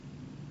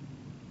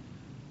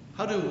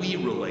How do we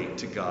relate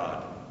to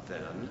God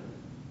then?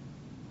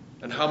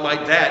 And how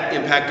might that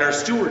impact our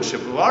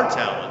stewardship of our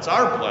talents,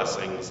 our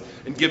blessings,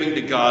 and giving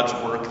to God's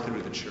work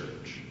through the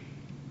church?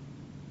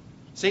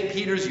 St.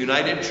 Peter's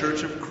United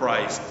Church of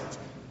Christ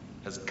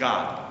has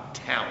got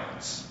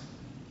talents.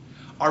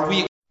 Are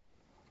we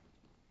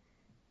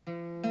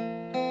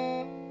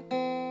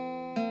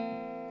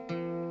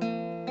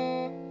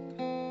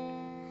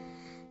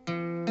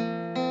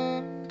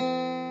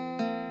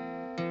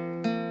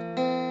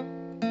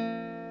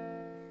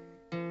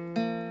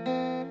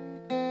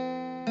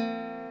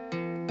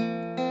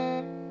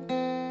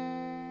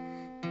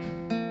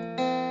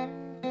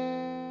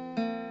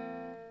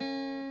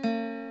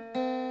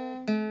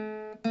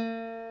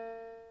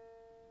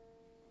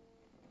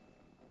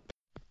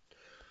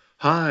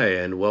Hi,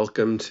 and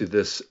welcome to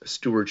this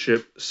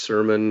Stewardship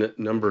Sermon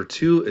number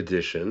 2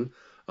 edition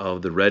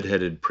of The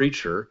Red-Headed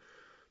Preacher.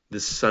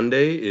 This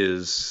Sunday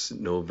is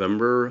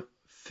November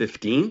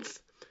 15th,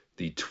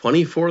 the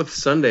 24th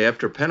Sunday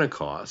after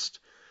Pentecost,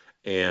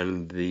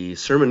 and the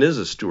sermon is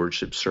a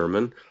stewardship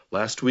sermon.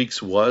 Last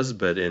week's was,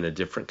 but in a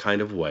different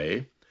kind of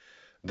way.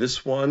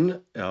 This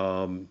one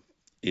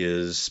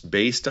is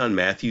based on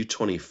Matthew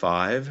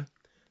 25,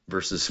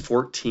 verses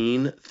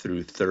 14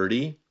 through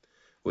 30,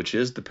 which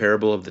is the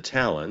parable of the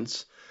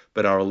talents,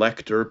 but our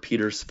lector,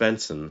 Peter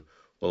Svenson,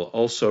 will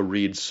also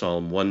read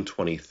Psalm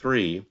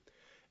 123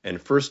 and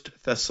First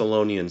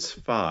Thessalonians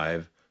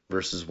 5,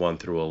 verses 1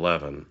 through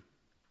 11.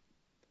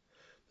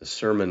 The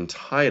sermon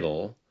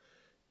title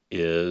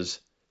is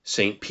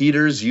St.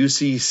 Peter's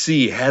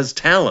UCC Has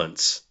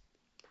Talents.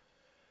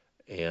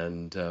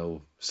 And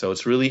so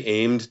it's really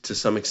aimed to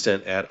some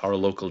extent at our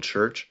local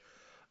church,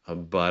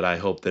 but I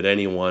hope that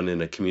anyone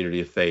in a community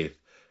of faith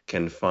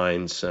can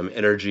find some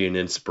energy and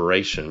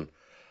inspiration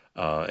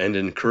and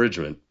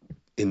encouragement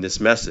in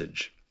this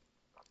message.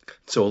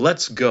 So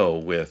let's go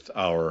with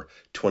our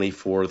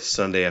 24th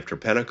Sunday after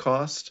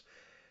Pentecost,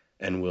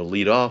 and we'll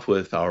lead off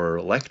with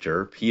our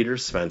lector, Peter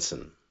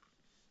Svenson.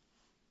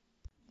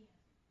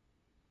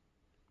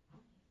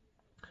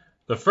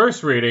 The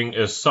first reading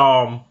is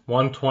Psalm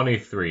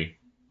 123.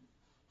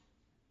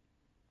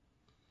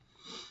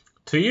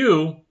 To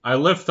you I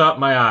lift up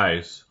my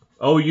eyes,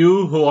 O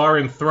you who are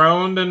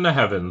enthroned in the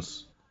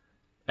heavens.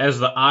 As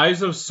the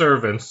eyes of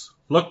servants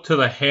look to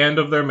the hand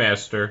of their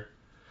master,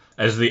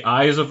 as the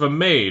eyes of a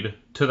maid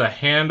to the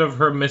hand of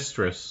her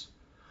mistress,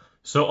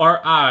 so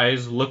our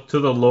eyes look to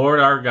the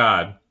Lord our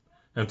God,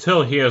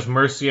 until he has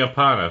mercy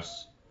upon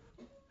us.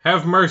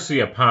 Have mercy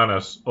upon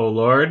us, O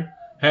Lord,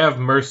 have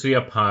mercy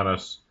upon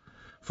us,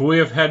 for we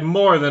have had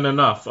more than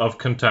enough of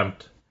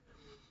contempt.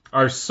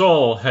 Our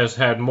soul has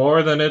had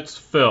more than its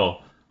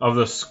fill of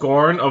the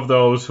scorn of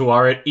those who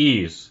are at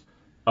ease,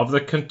 of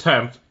the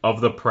contempt of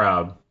the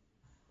proud.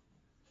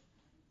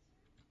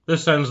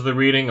 This ends the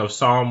reading of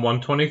Psalm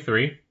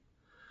 123.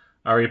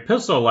 Our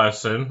epistle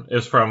lesson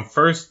is from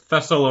First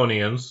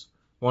Thessalonians,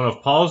 one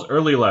of Paul's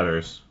early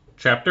letters,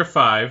 chapter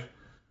 5,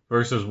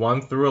 verses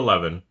 1 through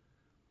 11.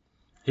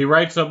 He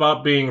writes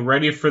about being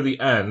ready for the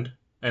end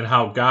and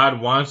how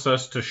God wants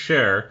us to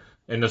share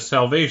in the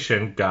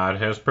salvation God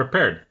has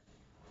prepared.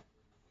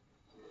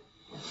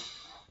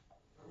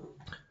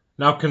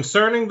 Now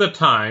concerning the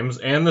times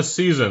and the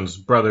seasons,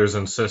 brothers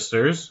and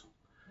sisters,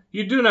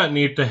 you do not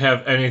need to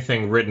have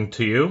anything written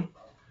to you,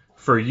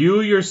 for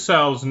you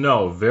yourselves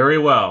know very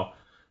well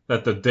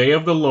that the day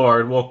of the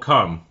Lord will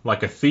come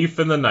like a thief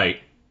in the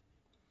night.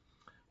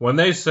 When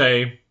they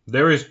say,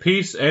 there is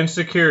peace and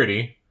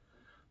security,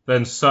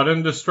 then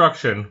sudden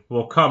destruction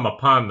will come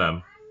upon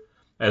them,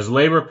 as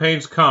labor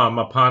pains come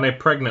upon a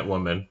pregnant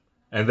woman,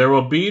 and there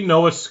will be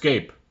no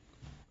escape.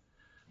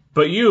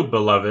 But you,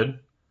 beloved,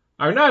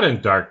 are not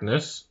in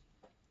darkness,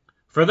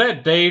 for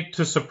that day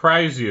to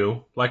surprise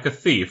you like a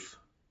thief.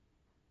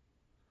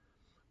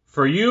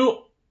 For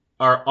you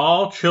are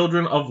all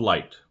children of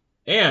light,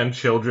 and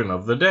children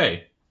of the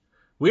day.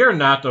 We are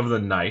not of the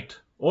night,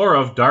 or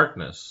of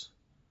darkness.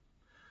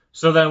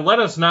 So then let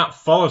us not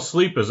fall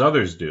asleep as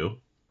others do,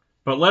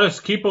 but let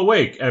us keep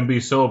awake and be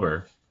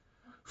sober.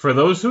 For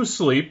those who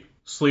sleep,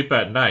 sleep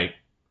at night,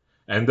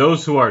 and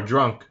those who are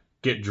drunk,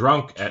 get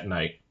drunk at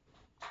night.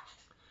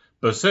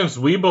 But since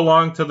we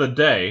belong to the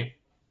day,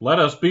 let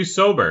us be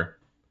sober,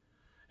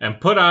 and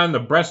put on the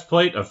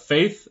breastplate of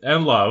faith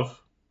and love,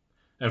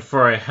 and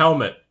for a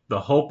helmet the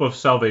hope of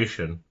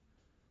salvation.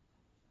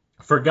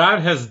 For God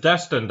has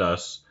destined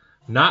us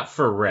not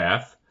for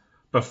wrath,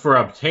 but for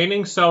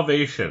obtaining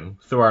salvation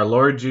through our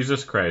Lord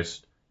Jesus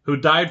Christ, who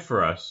died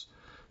for us,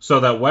 so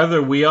that whether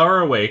we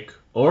are awake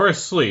or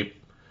asleep,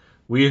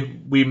 we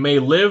may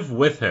live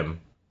with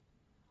him.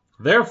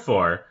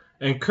 Therefore,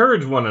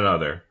 encourage one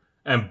another,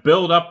 and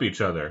build up each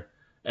other,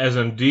 as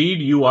indeed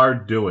you are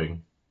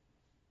doing.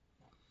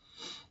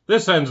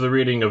 This ends the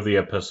reading of the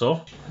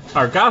epistle.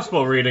 Our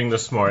gospel reading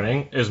this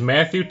morning is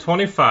Matthew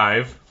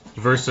 25,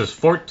 verses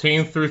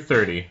 14 through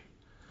 30.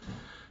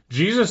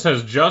 Jesus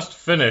has just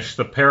finished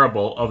the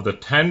parable of the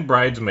 10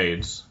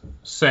 bridesmaids,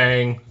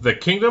 saying, the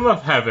kingdom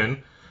of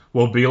heaven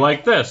will be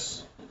like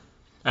this,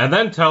 and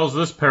then tells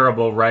this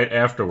parable right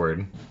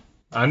afterward.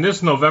 On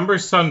this November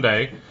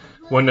Sunday,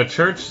 when the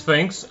church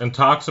thinks and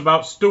talks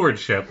about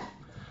stewardship,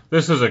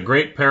 this is a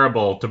great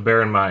parable to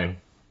bear in mind.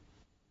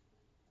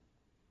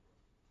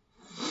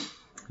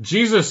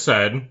 Jesus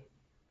said,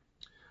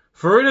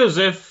 For it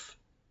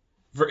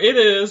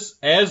is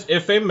as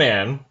if a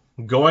man,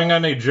 going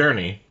on a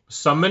journey,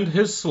 summoned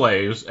his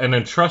slaves and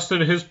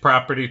entrusted his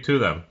property to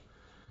them.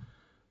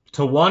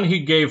 To one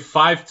he gave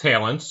 5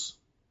 talents,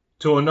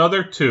 to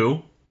another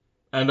 2,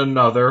 and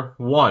another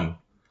 1,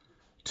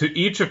 to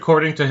each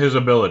according to his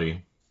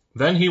ability.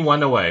 Then he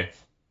went away.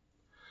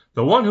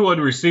 The one who had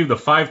received the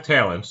 5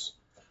 talents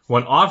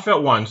went off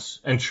at once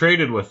and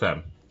traded with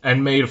them,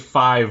 and made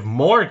 5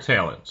 more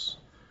talents.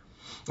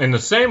 In the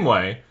same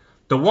way,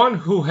 the one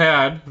who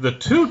had the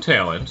 2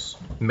 talents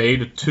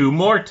made 2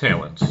 more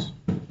talents.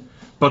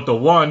 But the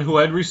one who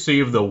had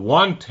received the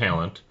 1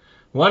 talent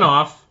went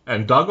off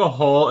and dug a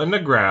hole in the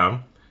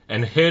ground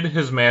and hid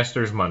his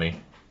master's money.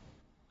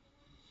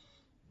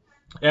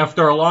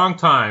 After a long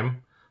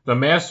time, the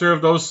master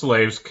of those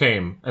slaves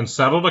came and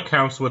settled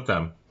accounts with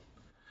them.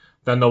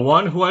 Then the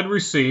one who had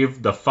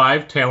received the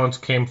 5 talents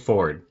came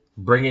forward,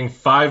 bringing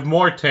 5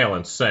 more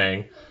talents,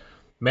 saying,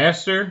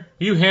 Master,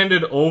 you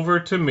handed over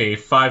to me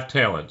 5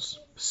 talents.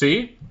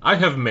 See, I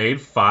have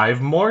made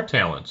 5 more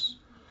talents.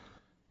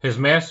 His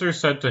master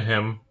said to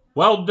him,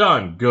 Well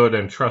done, good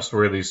and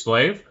trustworthy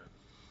slave.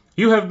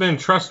 You have been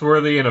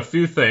trustworthy in a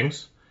few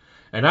things,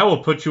 and I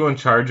will put you in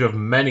charge of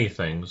many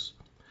things.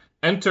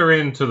 Enter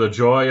into the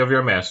joy of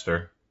your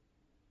master.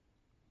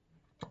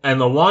 And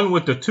the one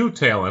with the 2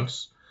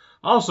 talents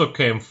also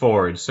came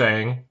forward,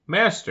 saying,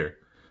 Master,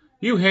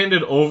 you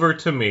handed over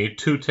to me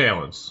 2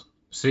 talents.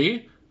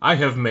 See, I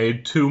have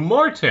made 2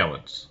 more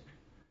talents.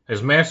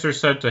 His master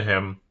said to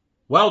him,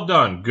 Well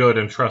done, good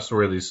and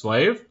trustworthy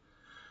slave.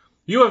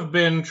 You have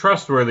been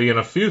trustworthy in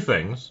a few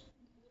things.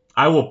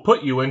 I will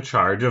put you in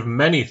charge of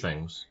many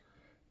things.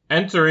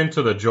 Enter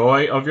into the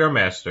joy of your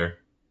master.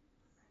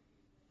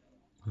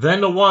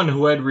 Then the one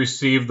who had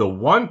received the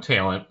 1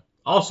 talent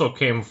also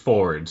came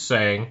forward,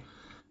 saying,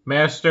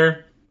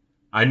 Master,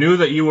 I knew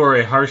that you were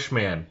a harsh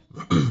man,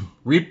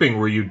 reaping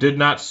where you did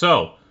not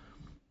sow,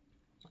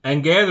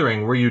 and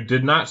gathering where you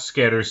did not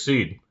scatter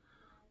seed.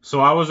 So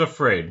I was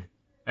afraid,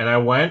 and I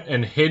went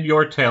and hid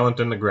your talent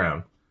in the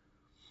ground.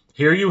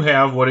 Here you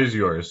have what is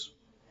yours.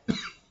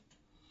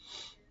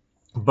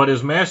 But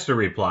his master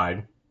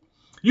replied,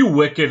 You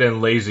wicked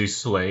and lazy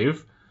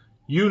slave,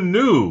 you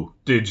knew,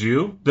 did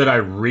you, that I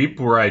reap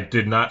where I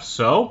did not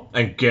sow,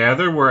 and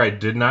gather where I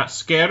did not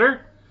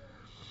scatter?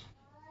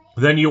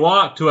 Then you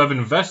ought to have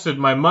invested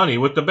my money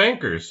with the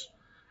bankers,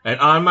 and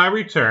on my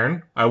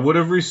return I would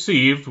have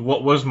received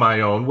what was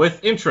my own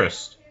with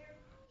interest.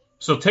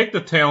 So take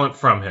the talent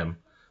from him,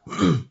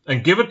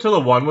 and give it to the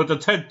one with the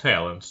 10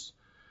 talents.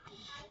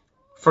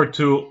 For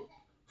to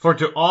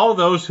all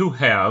those who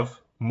have,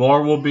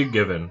 more will be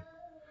given,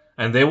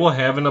 and they will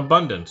have an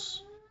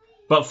abundance.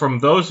 But from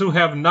those who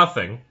have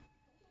nothing,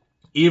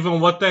 even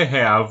what they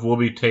have will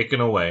be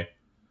taken away.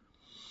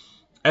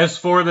 As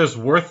for this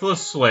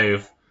worthless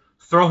slave,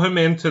 throw him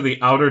into the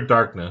outer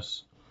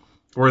darkness,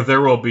 where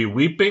there will be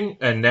weeping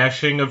and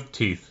gnashing of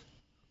teeth.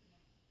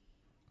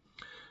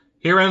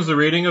 Here ends the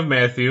reading of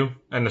Matthew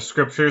and the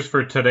scriptures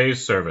for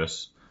today's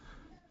service.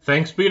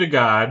 Thanks be to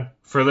God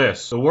for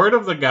this, the word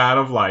of the God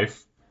of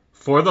life,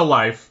 for the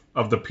life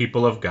of the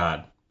people of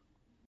God.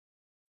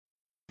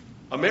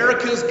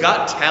 America's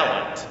Got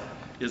Talent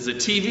is a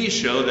TV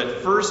show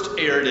that first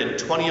aired in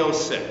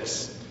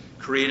 2006,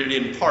 created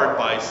in part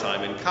by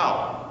Simon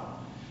Cowell.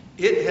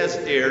 It has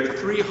aired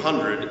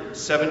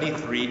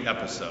 373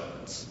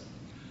 episodes.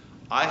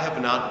 I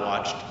have not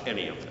watched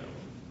any of them.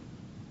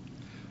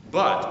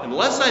 But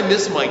unless I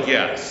miss my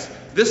guess,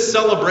 this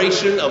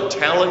celebration of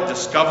talent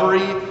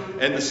discovery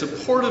and the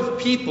support of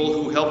people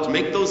who helped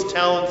make those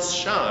talents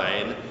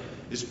shine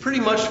is pretty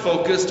much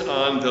focused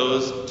on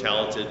those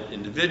talented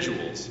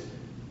individuals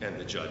and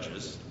the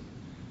judges.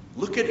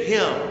 Look at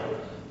him.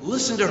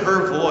 Listen to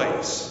her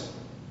voice.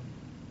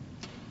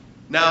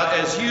 Now,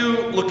 as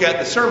you look at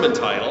the sermon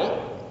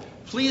title,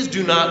 please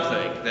do not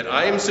think that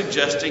I am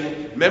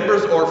suggesting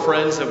members or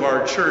friends of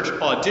our church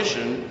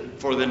audition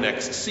for the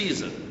next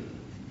season.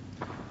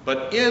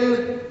 But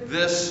in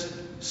this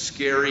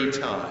scary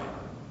time,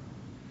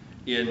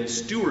 in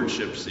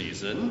stewardship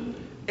season,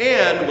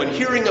 and when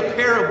hearing a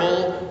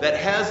parable that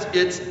has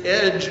its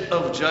edge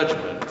of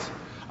judgment,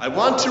 I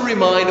want to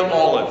remind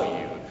all of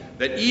you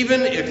that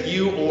even if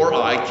you or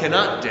I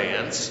cannot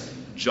dance,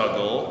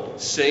 juggle,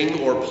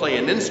 sing, or play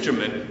an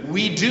instrument,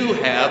 we do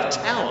have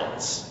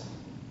talents.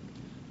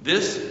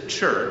 This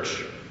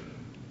church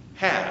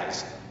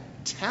has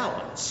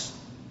talents.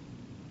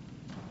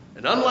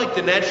 And unlike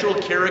the natural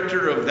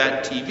character of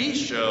that TV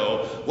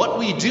show, what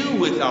we do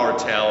with our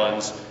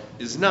talents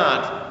is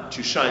not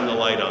to shine the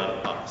light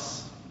on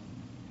us.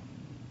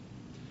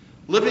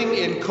 Living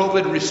in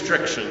COVID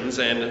restrictions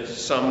and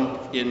some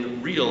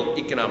in real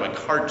economic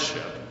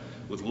hardship,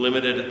 with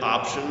limited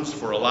options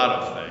for a lot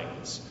of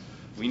things,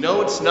 we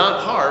know it's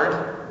not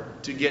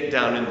hard to get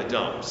down in the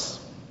dumps.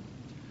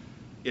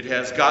 it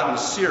has gotten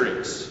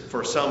serious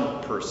for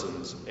some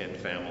persons and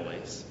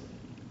families.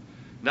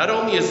 Not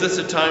only is this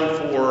a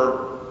time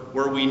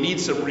where we need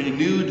some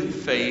renewed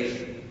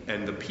faith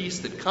and the peace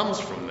that comes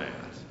from that,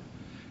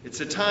 it's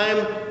a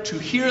time to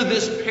hear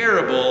this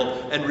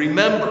parable and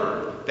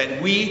remember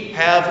that we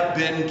have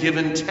been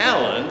given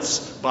talents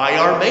by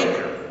our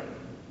Maker.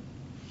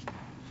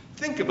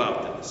 Think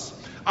about this.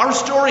 Our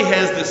story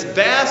has this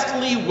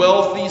vastly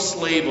wealthy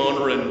slave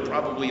owner and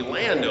probably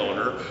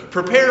landowner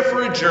prepare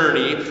for a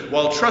journey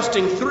while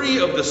trusting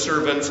 3 of the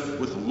servants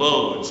with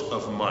loads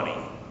of money.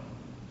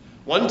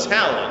 1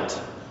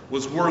 talent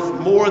was worth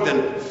more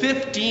than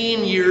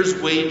 15 years'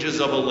 wages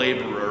of a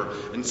laborer,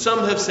 and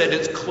some have said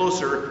it's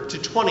closer to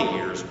 20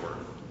 years' worth.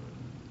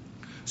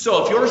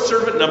 So if you're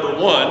servant number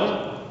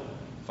 1,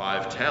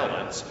 5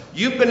 talents,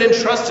 you've been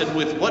entrusted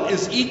with what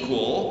is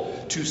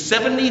equal to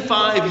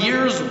 75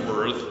 years'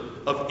 worth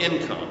of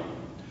income.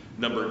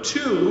 Number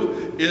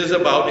 2 is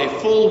about a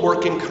full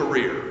working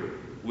career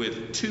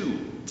with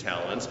 2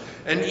 talents.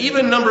 And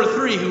even number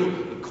 3,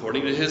 who,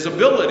 according to his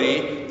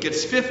ability,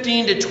 gets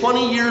 15 to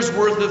 20 years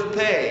worth of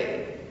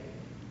pay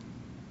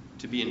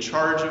to be in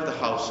charge of the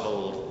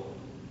household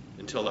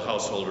until the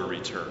householder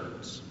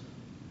returns.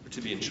 Or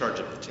to be in charge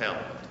of the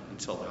talent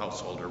until the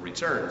householder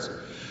returns.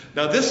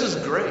 Now this is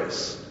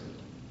grace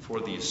for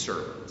these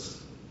servants.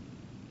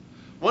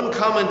 One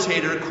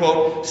commentator,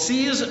 quote,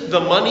 sees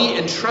the money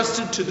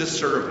entrusted to the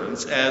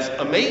servants as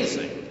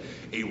amazing,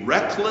 a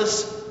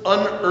reckless,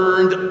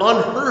 unearned,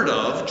 unheard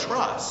of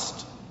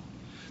trust.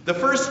 The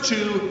first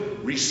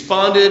 2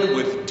 responded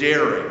with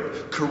daring,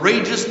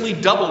 courageously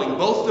doubling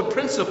both the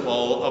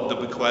principle of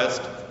the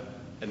bequest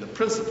and the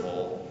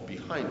principle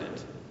behind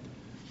it.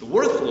 The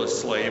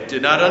worthless slave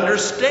did not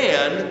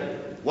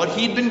understand what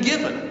he'd been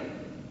given.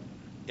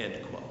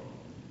 End quote.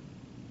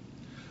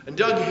 And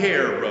Doug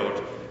Hare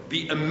wrote,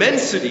 the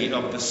immensity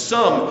of the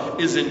sum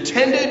is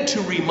intended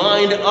to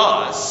remind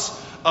us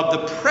of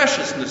the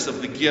preciousness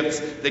of the gifts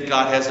that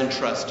God has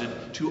entrusted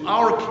to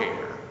our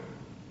care.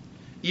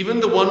 Even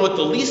the one with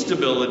the least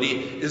ability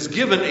is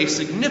given a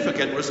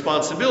significant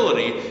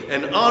responsibility,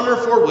 an honor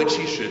for which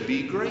he should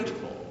be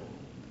grateful.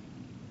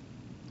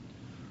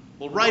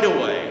 Well, right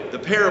away, the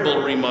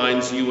parable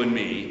reminds you and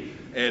me,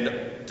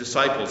 and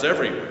disciples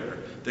everywhere,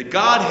 that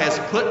God has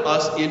put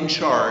us in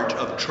charge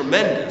of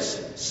tremendous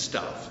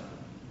stuff,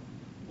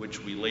 which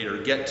we later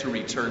get to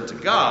return to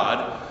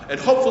God, and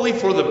hopefully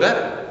for the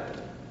better.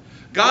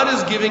 God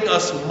is giving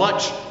us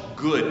much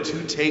good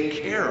to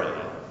take care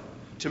of,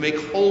 to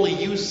make holy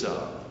use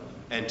of,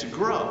 and to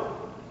grow.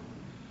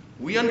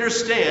 We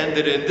understand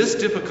that in this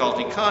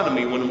difficult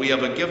economy, when we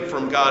have a gift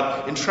from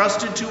God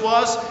entrusted to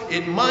us,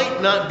 it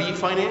might not be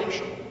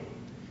financial,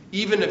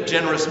 even if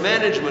generous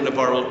management of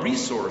our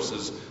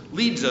resources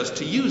leads us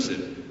to use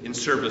it in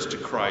service to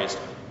Christ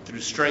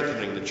through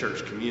strengthening the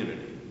church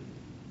community.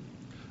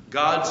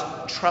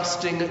 God's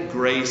trusting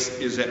grace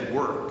is at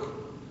work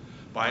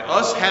by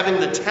us having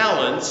the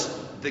talents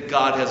that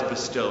God has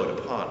bestowed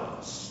upon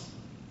us.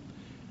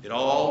 It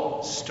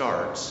all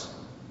starts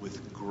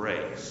with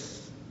grace.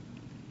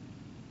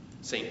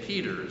 St.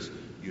 Peter's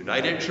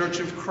United Church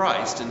of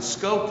Christ in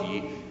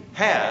Skokie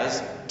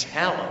has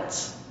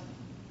talents.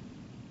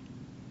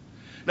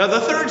 Now,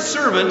 the 3rd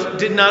servant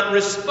did not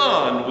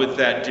respond with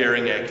that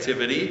daring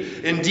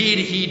activity. Indeed,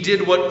 he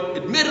did what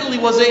admittedly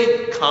was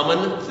a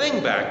common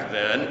thing back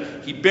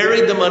then. He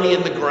buried the money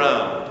in the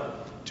ground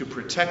to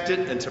protect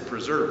it and to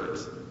preserve it.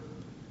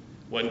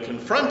 When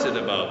confronted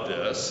about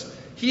this,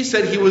 he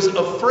said he was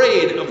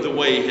afraid of the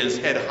way his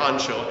head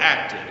honcho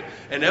acted,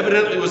 and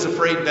evidently was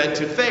afraid then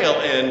to fail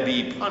and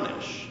be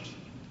punished.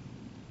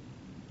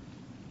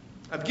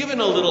 I've given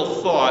a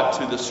little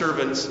thought to the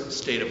servant's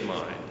state of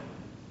mind.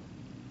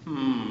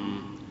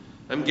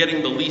 I'm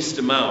getting the least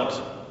amount,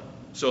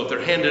 so if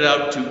they're handed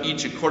out to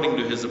each according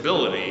to his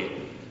ability,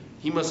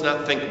 he must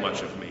not think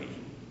much of me.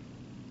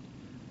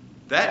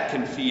 That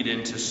can feed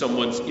into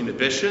someone's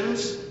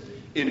inhibitions,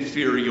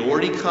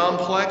 inferiority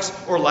complex,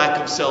 or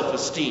lack of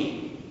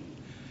self-esteem.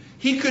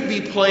 He could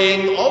be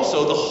playing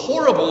also the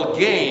horrible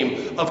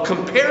game of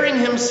comparing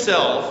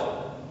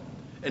himself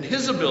and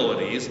his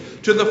abilities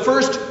to the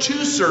first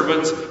 2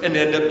 servants and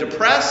end up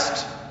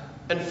depressed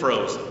and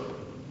frozen.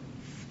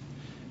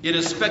 It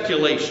is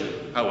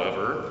speculation,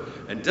 however,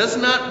 and does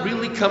not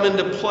really come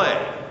into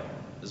play,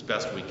 as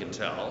best we can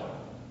tell.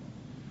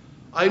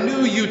 I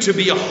knew you to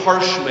be a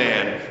harsh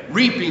man,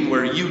 reaping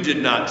where you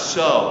did not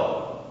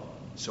sow,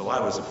 so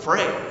I was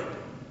afraid.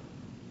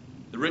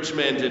 The rich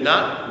man did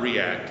not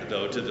react,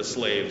 though, to the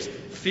slave's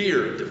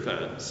feared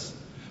defense,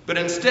 but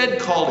instead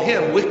called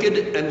him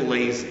wicked and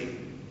lazy.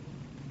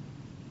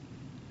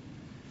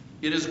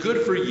 It is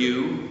good for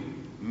you,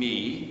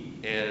 me,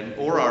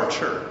 or our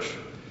church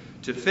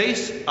to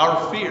face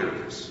our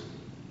fears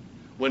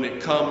when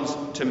it comes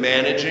to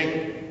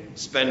managing,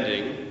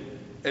 spending,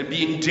 and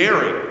being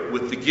daring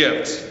with the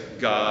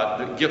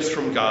gifts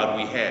from God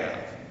we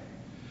have.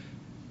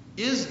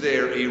 Is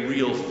there a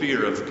real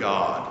fear of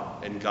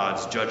God and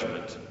God's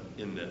judgment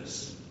in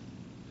this?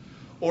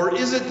 Or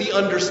is it the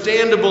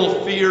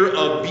understandable fear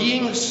of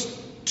being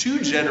too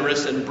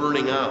generous and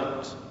burning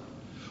out,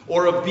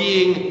 or of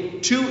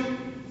being too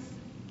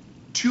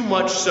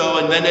much so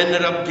and then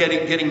ended up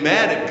getting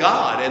mad at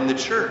God and the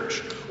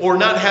church, or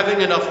not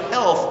having enough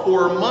health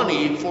or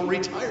money for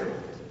retirement?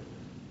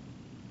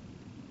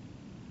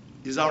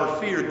 Is our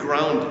fear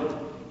grounded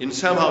in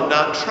somehow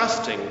not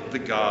trusting the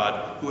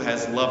God who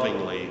has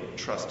lovingly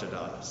trusted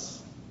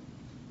us?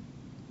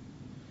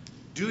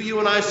 Do you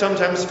and I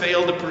sometimes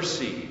fail to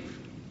perceive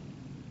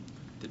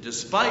that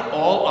despite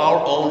all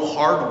our own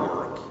hard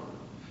work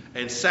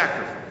and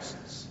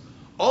sacrifices,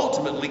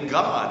 ultimately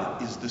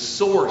God is the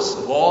source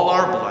of all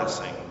our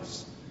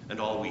blessings and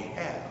all we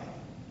have?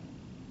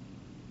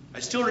 I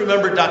still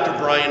remember Dr.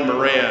 Brian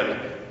Moran,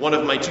 one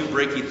of my two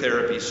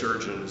brachytherapy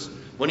surgeons,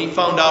 when he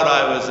found out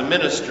I was a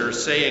minister,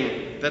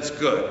 saying, "That's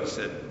good." He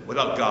said,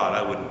 "Without God,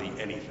 I wouldn't be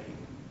anything."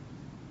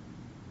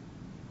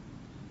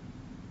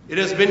 It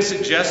has been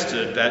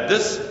suggested that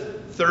this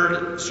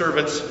third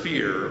servant's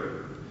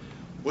fear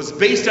was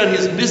based on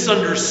his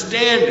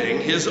misunderstanding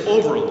his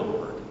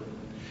overlord.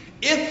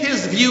 If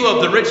his view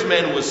of the rich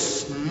man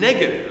was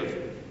negative,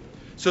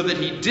 so that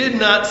he did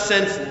not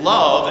sense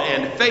love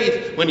and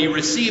faith when he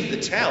received the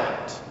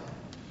talent,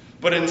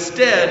 but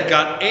instead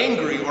got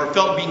angry or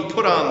felt being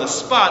put on the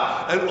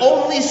spot and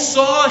only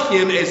saw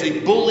him as a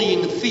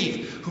bullying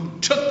thief who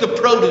took the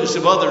produce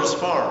of others'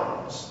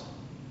 farms,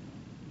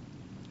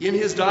 in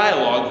his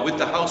dialogue with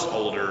the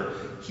householder,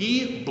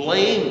 he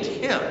blamed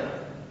him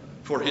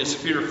for his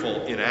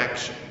fearful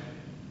inaction.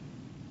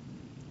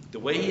 The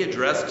way he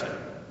addressed him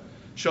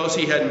shows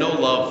he had no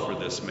love for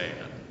this man.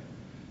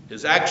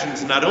 His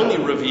actions not only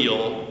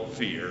reveal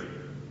fear,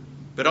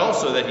 but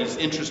also that he's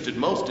interested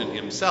most in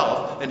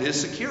himself and his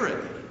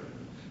security,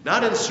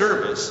 not in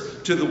service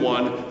to the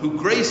one who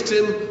graced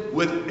him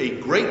with a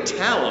great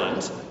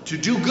talent to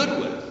do good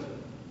with.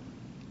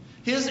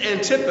 His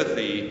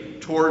antipathy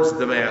towards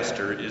the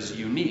master is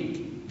unique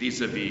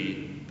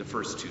vis-a-vis the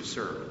first two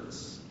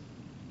servants.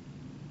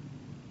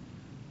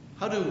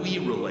 How do we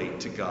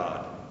relate to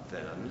God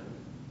then?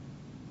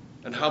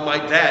 And how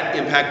might that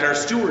impact our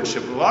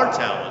stewardship of our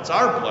talents,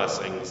 our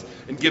blessings,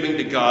 and giving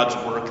to God's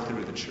work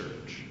through the church?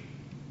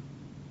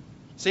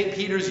 St.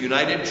 Peter's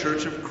United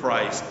Church of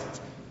Christ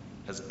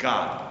has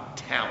got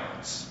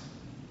talents.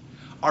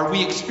 Are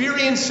we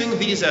experiencing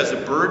these as a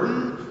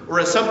burden or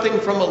as something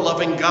from a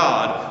loving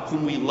God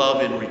whom we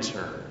love in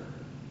return?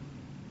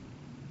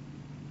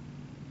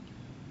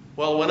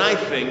 Well, when I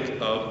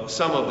think of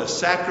some of the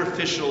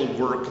sacrificial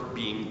work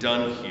being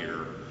done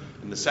here,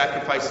 and the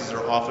sacrifices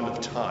are often of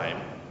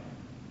time,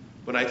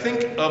 when I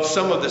think of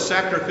some of the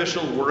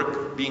sacrificial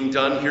work being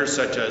done here,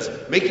 such as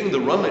making the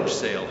rummage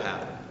sale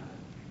happen,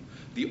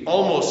 the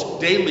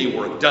almost daily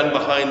work done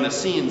behind the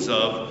scenes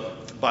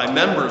by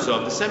members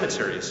of the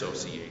Cemetery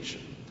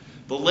Association,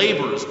 the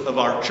labors of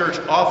our church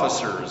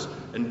officers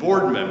and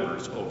board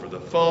members over the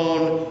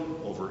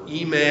phone, over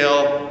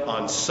email,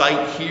 on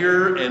site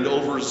here, and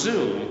over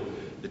Zoom,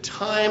 the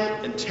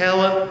time and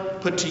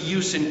talent put to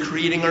use in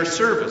creating our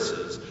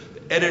services,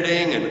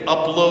 editing and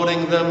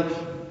uploading them,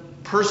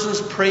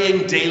 persons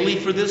praying daily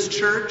for this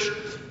church,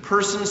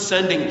 persons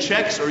sending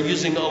checks or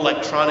using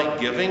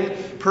electronic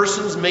giving,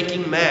 persons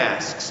making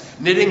masks,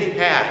 knitting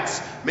hats,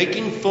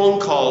 making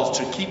phone calls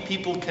to keep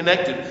people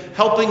connected,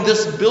 helping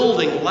this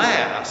building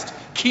last,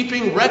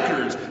 keeping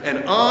records,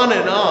 and on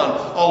and on.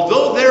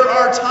 Although there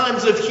are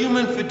times of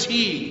human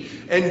fatigue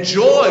and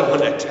joy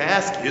when a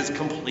task is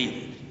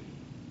completed,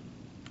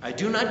 I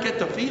do not get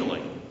the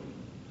feeling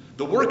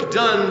the work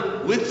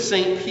done with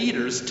St.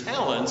 Peter's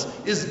talents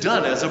is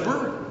done as a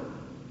burden.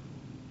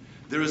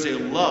 There is a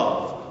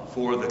love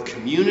for the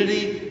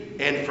community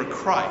and for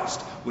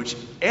Christ, which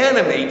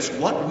animates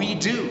what we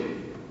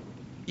do,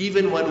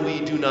 even when we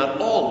do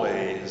not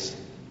always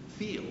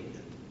feel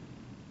it.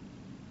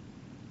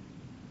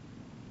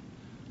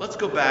 Let's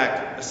go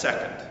back a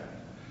second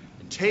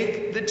and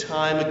take the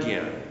time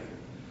again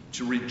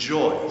to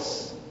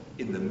rejoice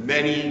in the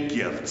many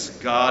gifts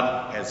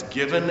God has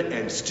given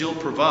and still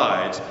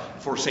provides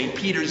for St.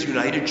 Peter's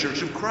United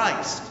Church of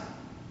Christ.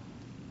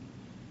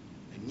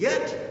 And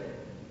yet,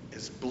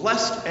 as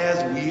blessed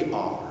as we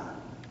are,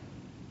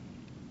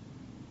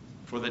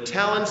 for the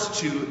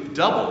talents to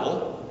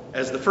double,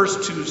 as the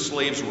first two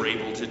slaves were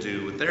able to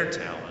do with their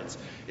talents,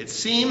 it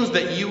seems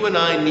that you and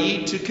I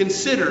need to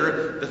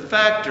consider the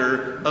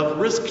factor of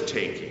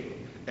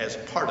risk-taking as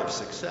part of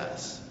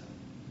success.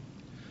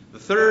 The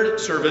third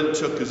servant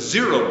took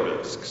 0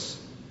 risks,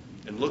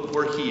 and look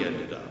where he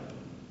ended up.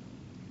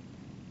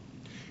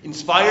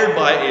 Inspired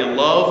by a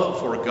love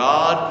for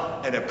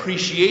God and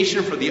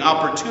appreciation for the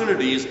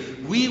opportunities,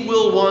 we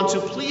will want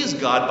to please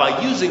God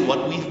by using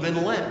what we've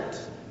been lent.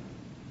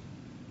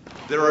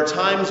 There are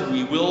times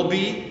we will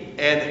be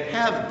and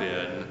have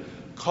been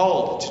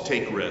called to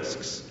take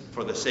risks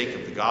for the sake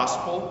of the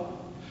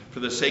gospel, for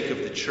the sake of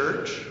the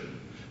church,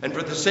 and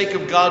for the sake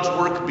of God's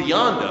work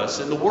beyond us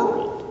in the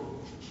world.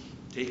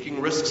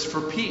 Taking risks for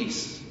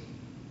peace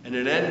and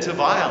an end to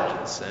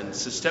violence and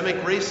systemic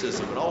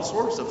racism and all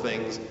sorts of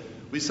things.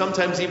 We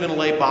sometimes even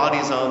lay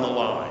bodies on the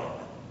line.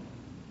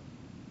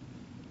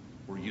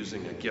 We're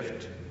using a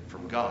gift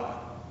from God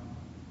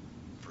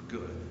for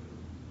good.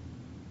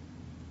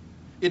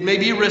 It may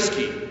be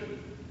risky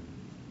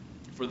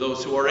for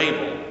those who are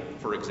able,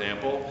 for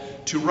example,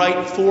 to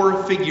write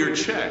 4-figure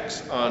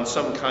checks on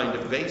some kind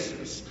of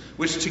basis,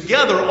 which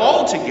together,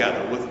 all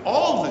together, with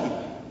all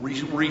the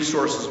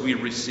resources we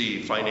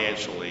receive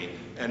financially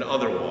and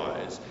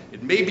otherwise,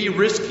 it may be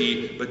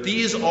risky, but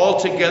these all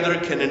together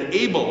can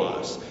enable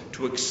us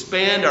to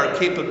expand our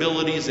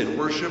capabilities in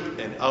worship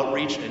and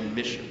outreach and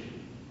mission.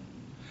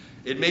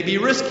 It may be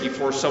risky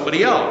for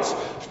somebody else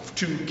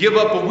to give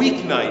up a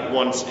weeknight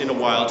once in a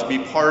while to be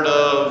part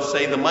of,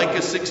 say, the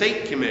Micah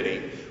 6:8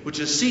 committee, which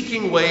is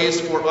seeking ways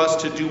for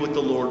us to do what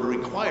the Lord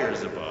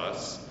requires of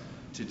us,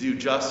 to do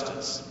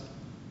justice,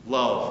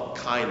 love,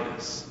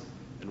 kindness,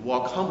 and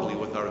walk humbly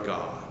with our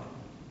God.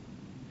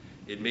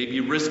 It may be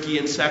risky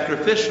and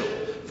sacrificial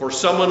for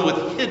someone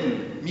with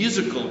hidden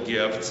musical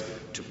gifts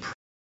to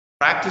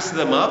practice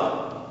them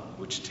up,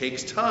 which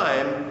takes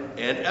time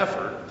and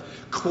effort,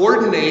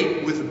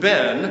 coordinate with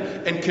Ben,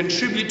 and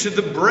contribute to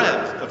the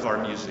breadth of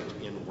our music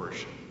in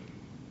worship.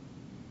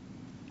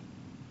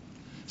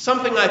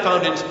 Something I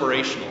found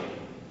inspirational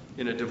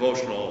in a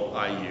devotional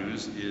I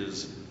use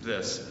is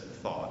this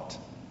thought.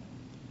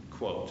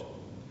 Quote,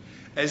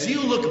 "As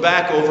you look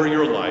back over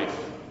your life,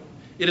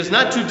 it is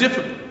not too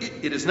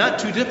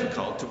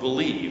difficult to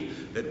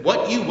believe that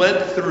what you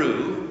went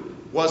through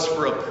was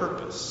for a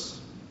purpose,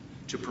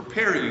 to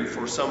prepare you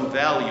for some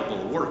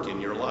valuable work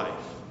in your life.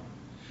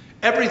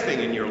 Everything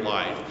in your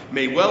life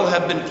may well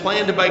have been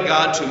planned by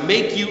God to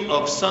make you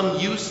of some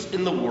use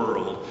in the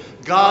world.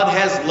 God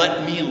has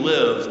let me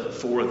live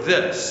for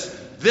this.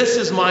 This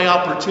is my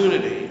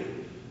opportunity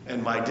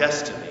and my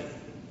destiny."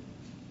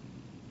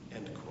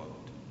 End quote.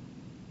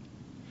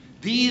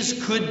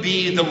 These could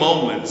be the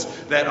moments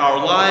that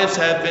our lives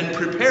have been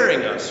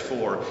preparing us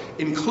for,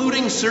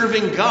 including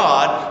serving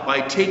God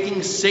by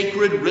taking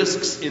sacred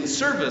risks in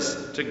service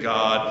to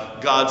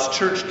God, God's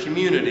church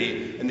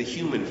community, and the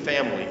human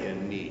family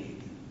in need.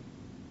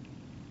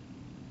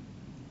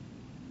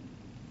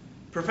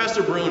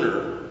 Professor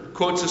Bruner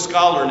quotes a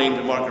scholar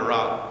named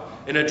Margaret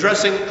in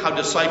addressing how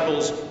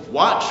disciples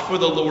watch for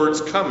the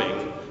Lord's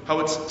coming, how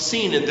it's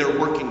seen in their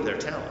working their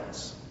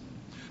talents.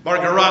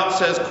 Margaret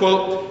says,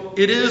 quote,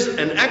 "It is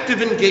an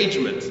active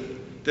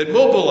engagement that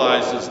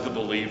mobilizes the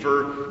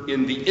believer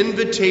in the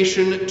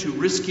invitation to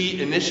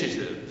risky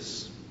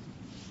initiatives,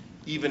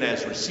 even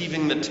as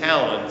receiving the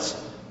talents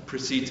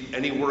precedes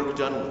any work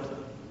done with them."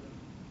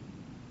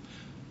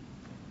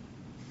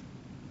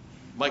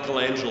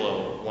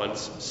 Michelangelo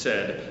once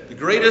said, "The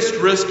greatest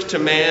risk to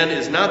man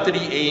is not that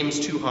he aims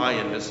too high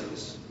and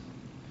misses,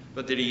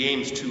 but that he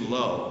aims too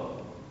low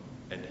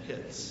and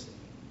hits."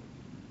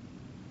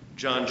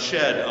 John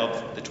Shedd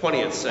of the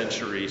 20th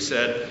century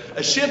said,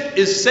 "A ship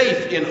is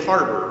safe in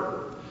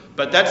harbor,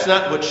 but that's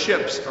not what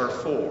ships are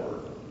for."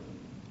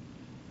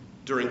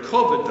 During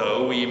COVID,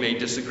 though, we may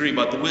disagree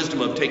about the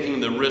wisdom of taking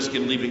the risk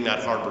in leaving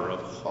that harbor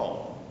of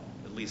home,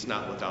 at least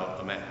not without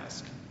a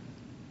mask.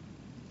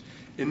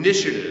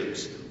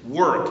 Initiatives,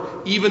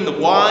 work, even the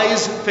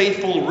wise,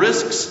 faithful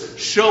risks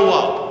show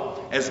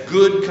up as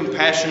good,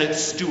 compassionate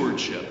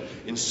stewardship,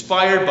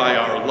 inspired by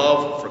our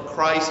love for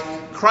Christ,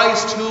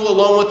 Christ who,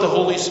 along with the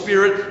Holy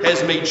Spirit,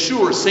 has made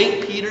sure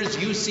St. Peter's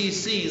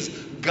UCC's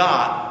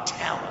got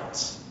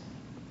talents.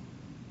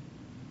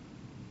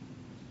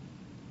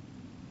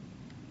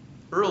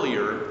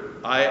 Earlier,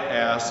 I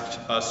asked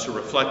us to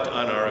reflect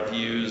on our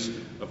views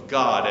of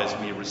God as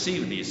we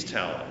receive these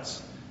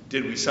talents.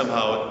 Did we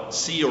somehow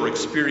see or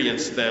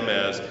experience them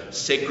as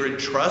sacred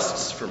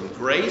trusts from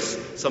grace,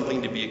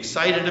 something to be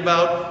excited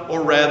about,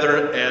 or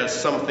rather as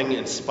something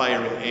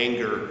inspiring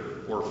anger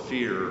or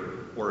fear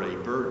or a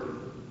burden?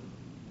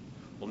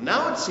 Well,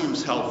 now it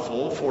seems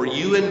helpful for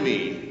you and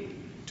me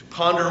to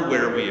ponder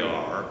where we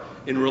are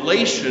in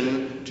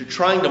relation to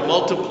trying to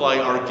multiply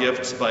our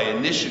gifts by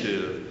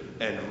initiative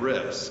and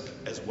risk,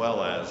 as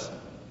well as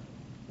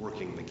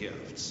working the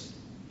gifts.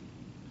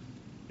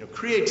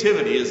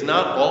 Creativity is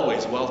not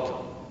always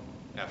welcome,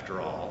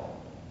 after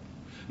all.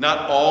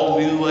 Not all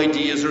new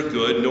ideas are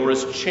good, nor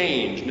is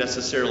change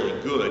necessarily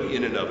good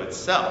in and of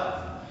itself.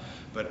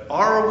 But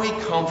are we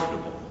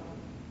comfortable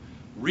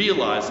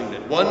realizing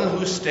that one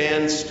who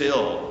stands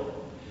still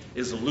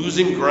is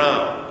losing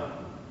ground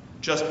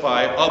just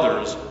by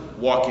others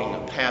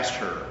walking past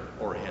her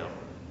or him?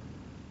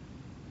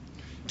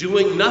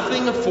 Doing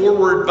nothing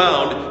forward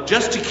bound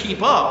just to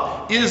keep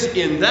up is,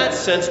 in that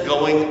sense,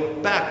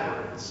 going backwards.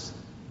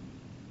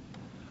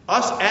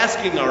 Us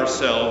asking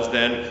ourselves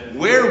then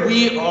where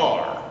we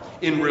are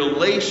in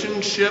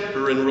relationship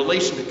or in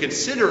relation to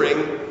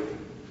considering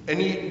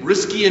any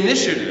risky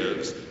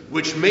initiatives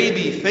which may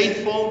be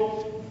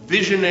faithful,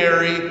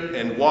 visionary,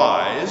 and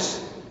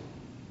wise,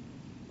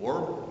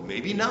 or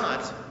maybe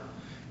not,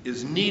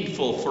 is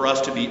needful for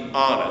us to be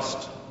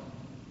honest.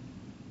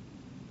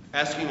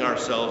 Asking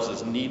ourselves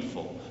is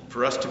needful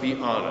for us to be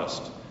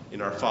honest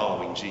in our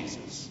following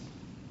Jesus.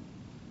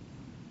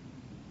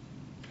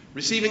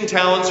 Receiving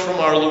talents from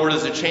our Lord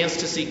is a chance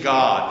to see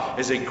God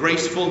as a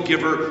graceful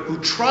giver who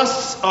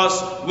trusts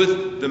us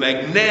with the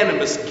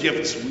magnanimous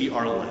gifts we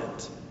are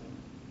lent.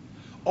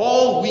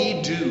 All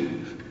we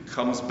do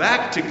comes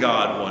back to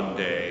God one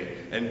day,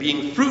 and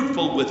being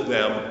fruitful with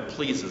them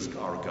pleases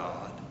our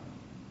God.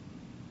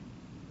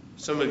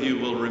 Some of you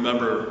will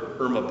remember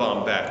Irma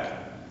Bombeck.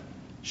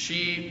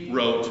 She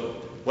wrote,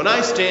 "When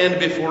I stand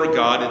before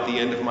God at the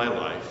end of my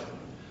life,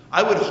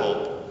 I would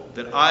hope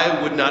that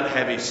I would not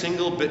have a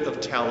single bit of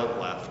talent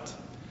left,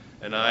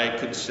 and I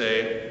could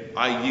say,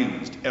 I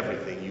used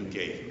everything you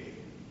gave me."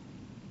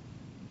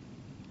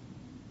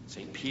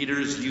 St.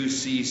 Peter's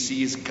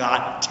UCC's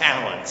got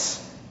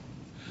talents.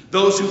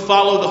 Those who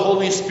follow the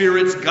Holy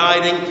Spirit's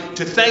guiding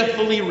to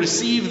thankfully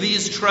receive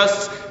these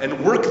trusts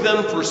and work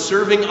them for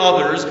serving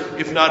others,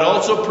 if not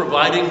also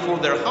providing for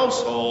their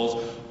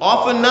households,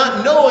 often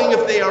not knowing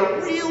if they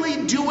are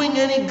really doing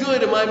any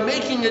good. Am I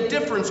making a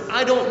difference?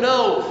 I don't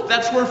know.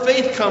 That's where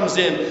faith comes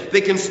in.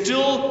 They can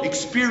still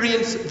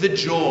experience the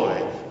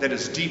joy that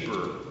is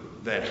deeper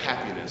than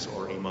happiness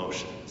or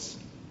emotions.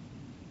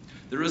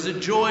 There is a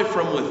joy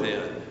from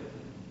within,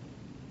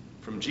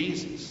 from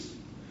Jesus,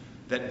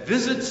 that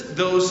visits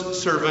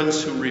those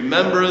servants who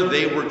remember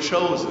they were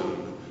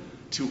chosen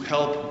to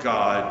help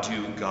God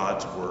do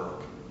God's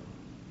work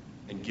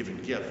and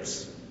given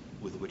gifts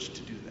with which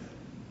to do that.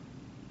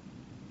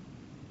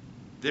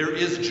 There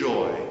is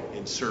joy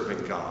in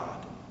serving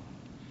God,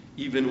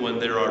 even when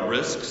there are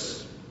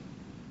risks,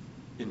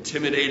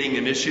 intimidating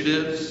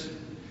initiatives,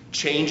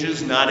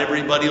 changes not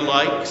everybody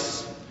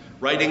likes,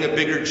 writing a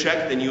bigger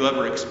check than you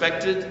ever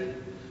expected,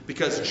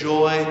 because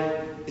joy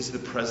is the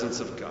presence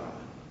of God.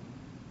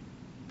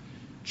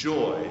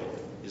 Joy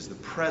is the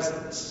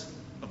presence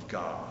of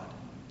God.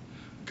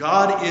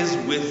 God is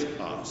with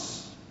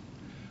us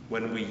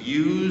when we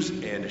use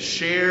and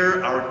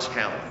share our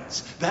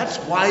talents. That's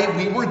why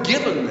we were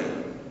given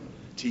them,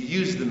 to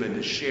use them and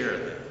to share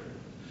them.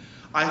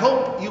 I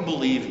hope you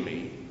believe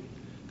me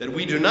that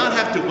we do not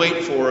have to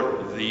wait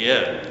for the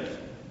end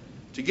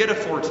to get a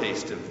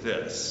foretaste of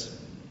this.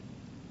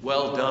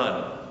 Well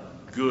done,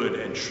 good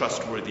and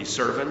trustworthy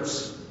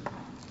servants.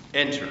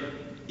 Enter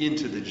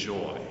into the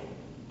joy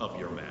of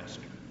your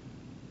master.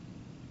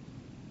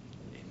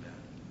 Amen.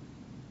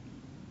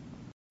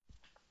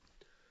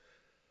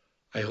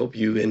 I hope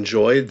you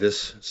enjoyed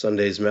this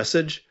Sunday's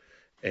message.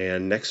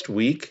 And next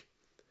week,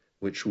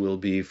 which will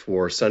be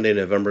for Sunday,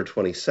 November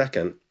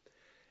 22nd,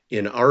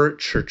 in our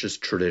church's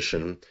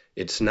tradition,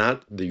 it's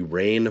not the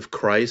reign of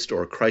Christ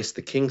or Christ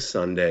the King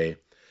Sunday,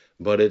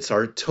 but it's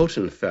our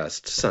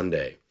Totenfest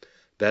Sunday.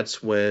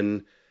 That's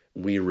when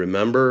we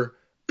remember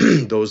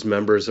those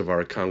members of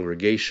our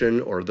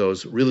congregation or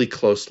those really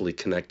closely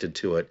connected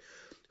to it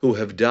who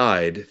have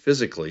died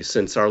physically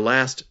since our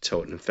last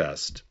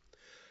Totenfest.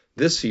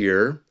 This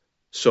year,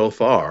 so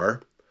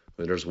far,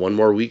 there's one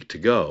more week to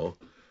go,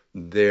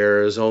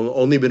 there's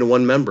only been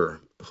one member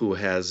who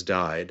has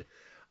died,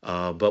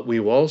 but we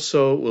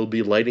also will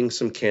be lighting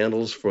some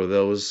candles for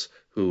those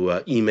who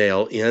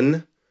email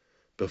in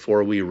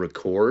before we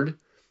record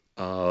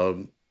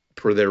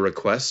per their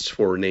requests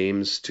for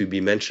names to be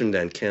mentioned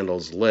and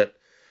candles lit.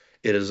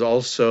 It is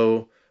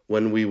also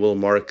when we will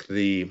mark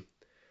the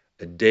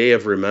day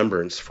of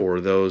remembrance for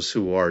those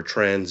who are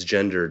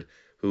transgendered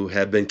who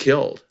have been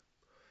killed,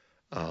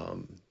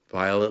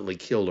 violently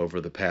killed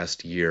over the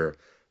past year.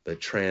 The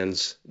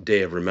Trans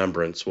Day of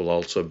Remembrance will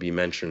also be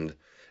mentioned,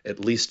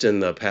 at least in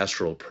the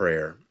pastoral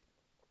prayer.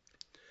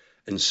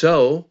 And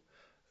so,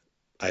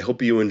 I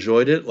hope you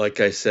enjoyed it. Like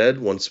I said,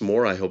 once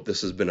more, I hope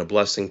this has been a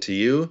blessing to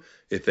you.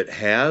 If it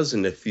has,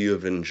 and if you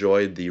have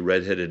enjoyed the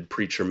Redheaded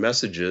Preacher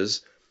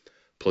messages,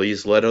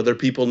 please let other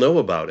people know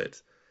about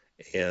it.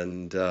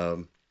 And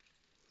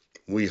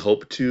we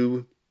hope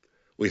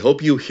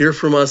you hear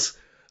from us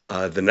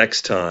the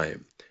next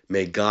time.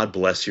 May God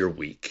bless your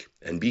week.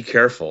 And be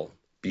careful,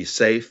 be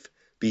safe,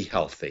 be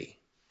healthy.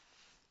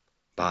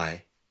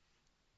 Bye.